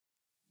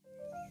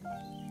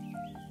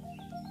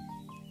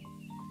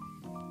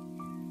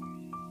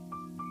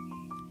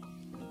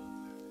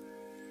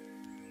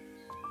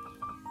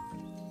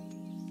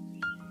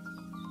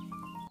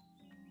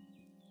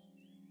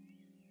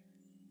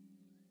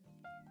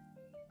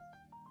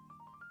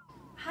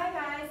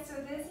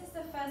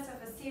first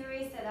of a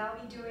series that I'll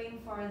be doing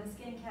for the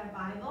Skincare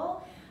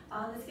Bible.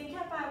 The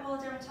Skincare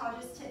Bible,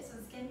 Dermatologist Tips on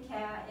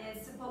Skincare,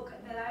 is a book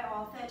that I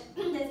authored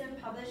that's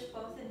been published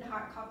both in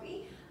hard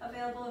copy,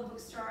 available in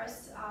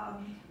bookstores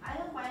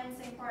island-wide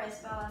in Singapore, as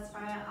well as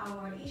via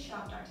our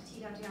e-shop,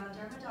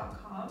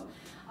 drt.derma.com,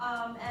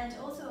 and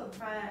also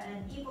via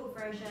an ebook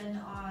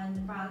version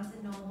on Barnes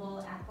 &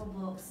 Noble, Apple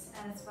Books,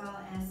 as well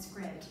as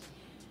Script.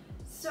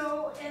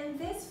 So in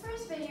this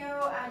first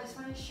video, I just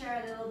want to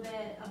share a little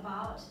bit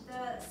about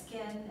the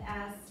skin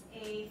as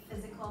a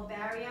physical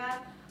barrier.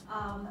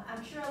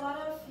 I'm sure a lot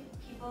of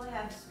people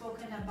have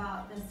spoken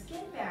about the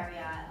skin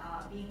barrier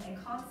being a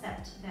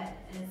concept that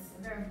is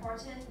very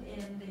important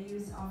in the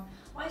use of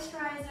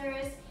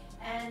moisturizers,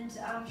 and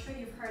I'm sure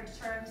you've heard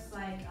terms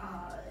like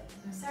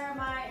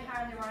ceramide,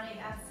 hyaluronic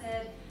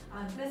acid,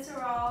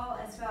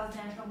 glycerol, as well as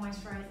natural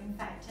moisturizing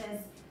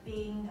factors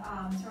being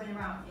thrown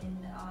around in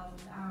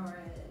our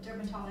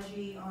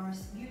dermatology or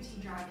beauty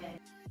jargon.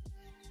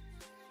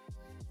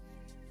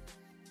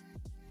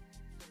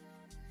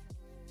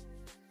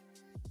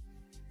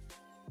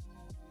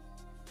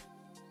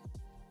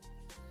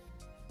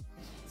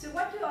 So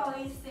what do all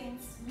these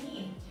things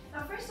mean?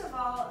 Now, first of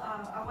all,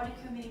 I want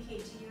to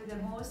communicate to you the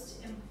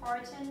most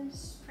important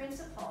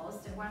principles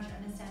that one should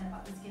understand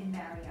about the skin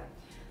barrier.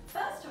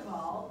 First of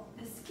all,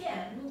 the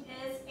skin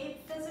is a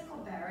physical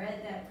barrier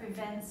that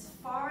prevents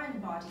foreign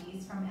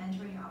bodies from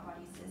entering our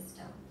body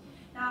system.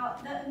 Now,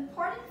 the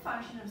important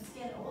function of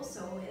skin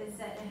also is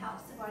that it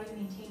helps the body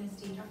maintain a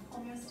state of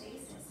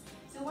homeostasis.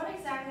 So what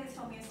exactly is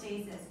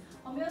homeostasis?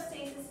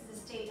 Homeostasis is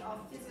a state of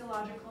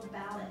physiological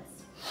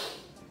balance.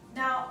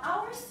 Now,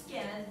 our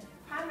skin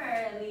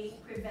primarily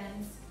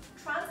prevents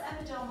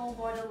transepidermal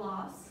water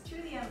loss to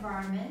the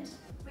environment,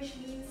 which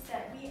means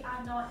that we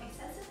are not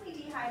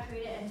excessively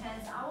dehydrated, and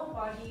hence our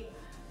body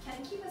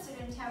can keep a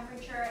certain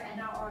temperature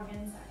and our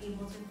organs are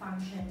able to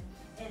function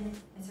in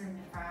a certain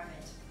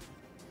environment.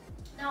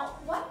 Now,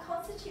 what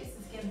constitutes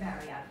the skin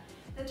barrier?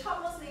 The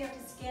topmost layer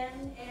of the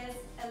skin is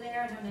a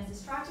layer known as the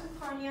stratum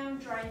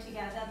corneum, joined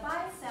together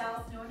by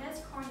cells known as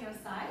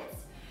corneocytes.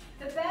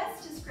 The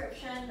best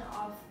description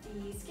of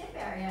the skin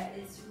barrier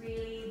is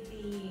really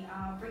the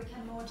brick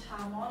and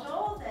mortar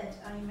model that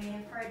you may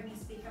have heard me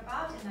speak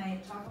about, and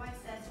I talk about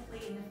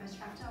extensively in the first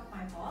chapter of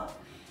my book.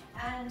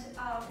 And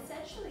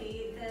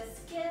essentially, the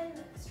skin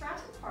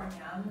stratum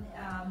corneum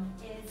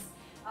is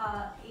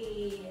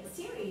a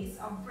series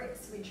of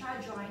bricks which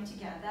are joined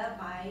together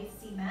by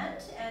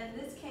cement, and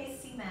in this case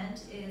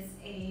cement is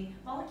a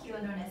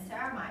molecule known as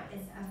ceramide.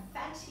 It's a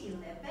fatty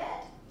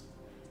lipid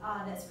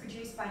that's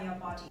produced by your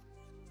body.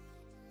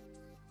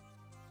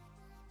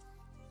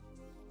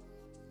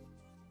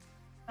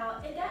 Now,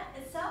 that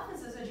itself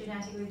is also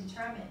genetically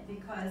determined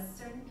because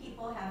certain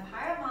people have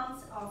higher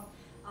amounts of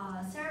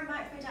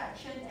ceramide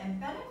production and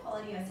better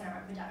quality of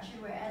ceramide production,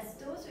 whereas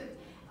those with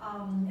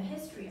a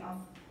history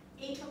of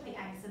atopic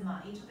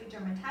eczema, atopic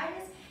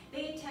dermatitis,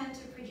 they tend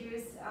to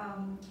produce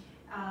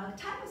a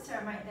type of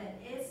ceramide that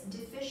is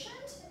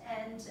deficient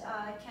and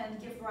can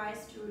give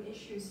rise to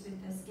issues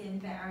with the skin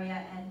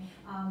barrier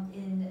and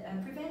in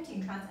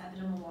preventing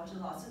transepidermal water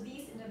loss. So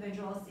these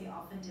individuals, they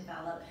often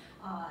develop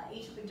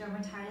atopic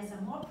dermatitis,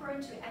 are more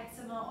prone to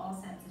eczema or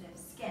sensitive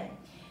skin.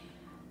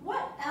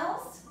 What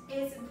else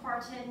is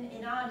important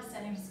in our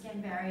understanding of the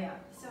skin barrier?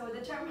 So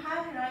the term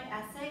hyaluronic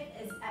acid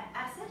is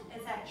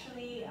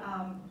actually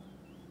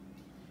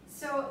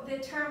So the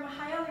term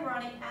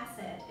hyaluronic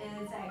acid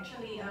is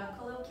actually a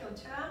colloquial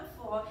term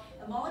for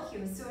a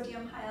molecule,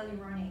 sodium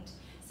hyaluronate.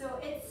 So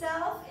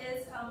itself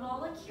is a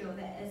molecule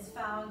that is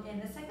found in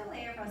the second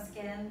layer of our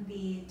skin,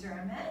 the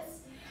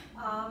dermis,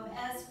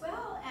 as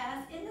well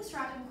as in the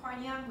stratum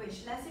corneum,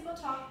 which Leslie will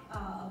talk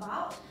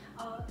about.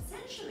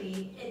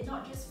 Essentially, it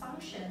not just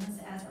functions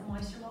as a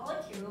moisture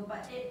molecule,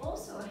 but it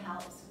also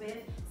helps with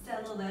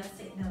cellular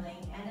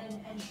signaling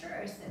and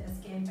ensures that the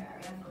skin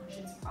barrier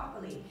functions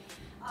properly.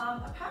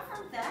 Apart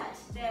from that,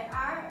 there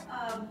are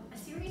a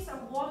series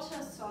of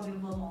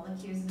water-soluble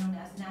molecules known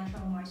as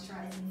natural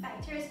moisturizing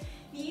factors.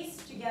 These,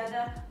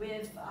 together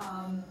with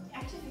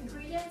active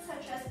ingredients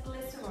such as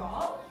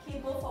glycerol,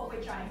 both of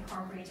which are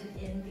incorporated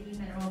in the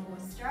mineral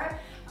booster,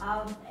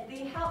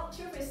 they help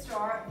to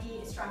restore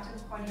the stratum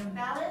corneum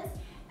balance.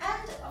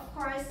 And of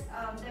course,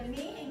 the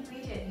main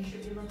ingredient you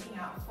should be looking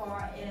out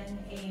for in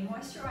a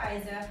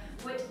moisturizer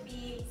would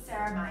be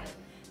ceramide.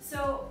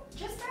 So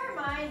just bear in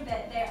mind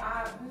that there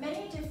are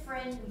many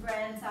different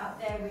brands out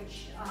there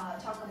which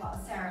talk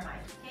about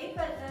ceramide, okay?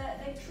 But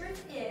the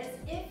truth is,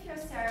 if your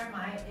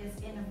ceramide is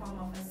in the form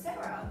of a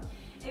serum,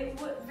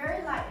 it would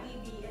very likely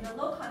be in a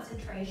low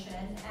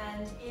concentration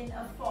and in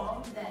a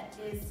form that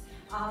is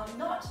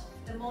not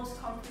the most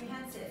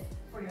comprehensive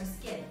for your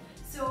skin.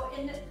 So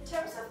in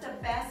terms of the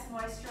best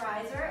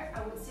moisturizer,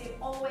 I would say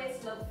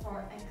always look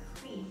for a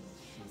cream.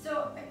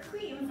 So a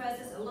cream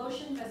versus a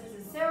lotion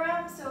versus a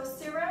serum. So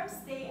serums,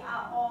 they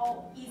are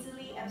all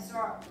easily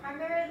absorbed,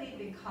 primarily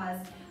because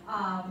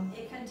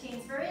it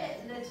contains very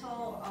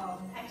little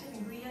active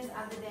ingredients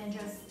other than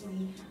just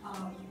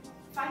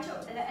the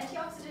the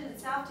antioxidant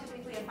itself,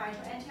 typically a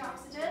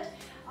phytoantioxidant,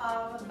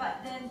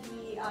 but then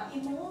the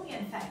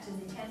emollient factors,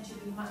 they tend to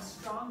be much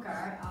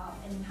stronger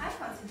in high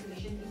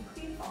concentration in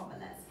cream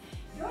formulas.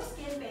 Your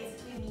skin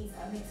basically needs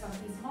a mix of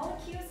these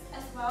molecules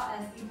as well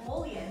as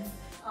emollients,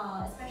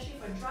 especially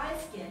for dry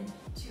skin,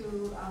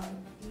 to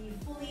be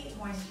fully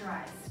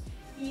moisturized.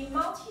 The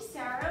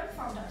multi-serum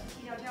from Dr.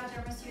 T.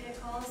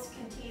 Dermatologist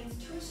contains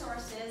two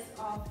sources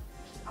of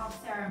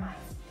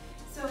ceramides.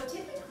 So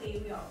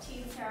typically we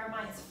obtain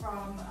ceramides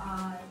from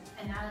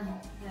an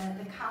animal,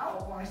 the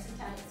cow, or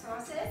synthetic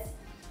sources,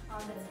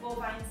 that's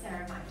bovine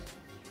ceramide.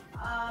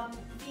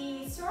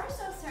 The source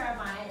of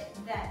ceramide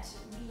that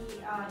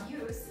we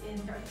use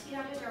in Dr. T.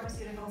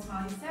 Dermatologist's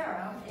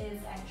multi-serum is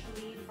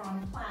actually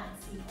from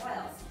plant seed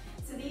oils.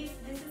 So this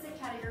is a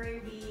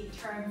category we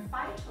term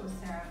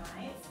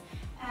phytoceramides,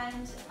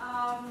 and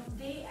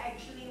they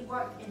actually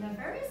work in a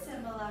very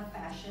similar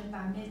fashion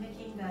by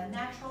mimicking the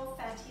natural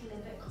fatty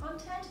lipid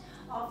content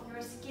of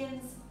your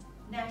skin's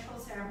natural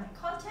ceramide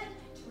content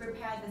to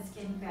repair the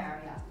skin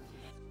barrier.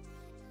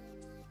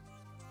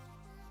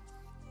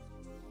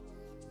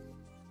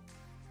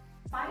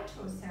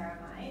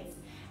 Phytoceramides,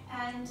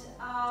 and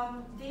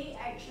they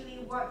actually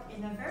work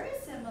in a very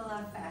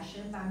similar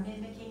fashion by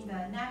mimicking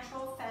the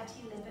natural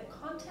fatty lipid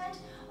content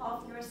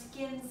of your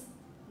skin's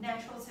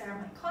natural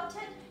ceramide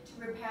content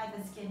to repair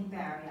the skin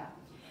barrier.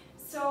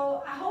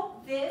 So I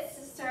hope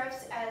this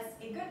serves as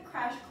a good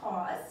crash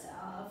course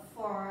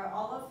for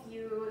all of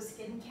you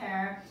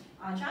skincare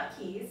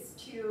junkies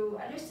to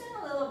understand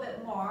a little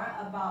bit more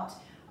about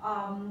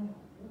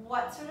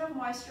what sort of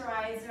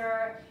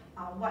moisturizer,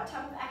 what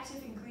type of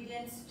active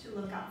ingredients to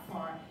look out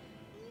for.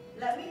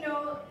 Let me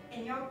know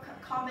in your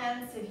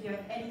comments if you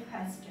have any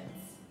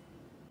questions.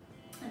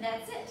 And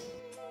that's it.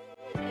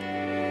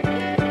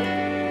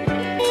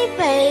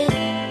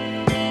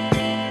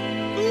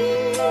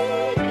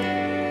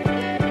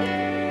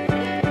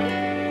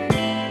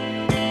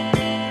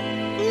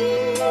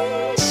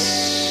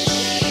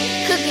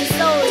 Cooking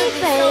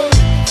soul,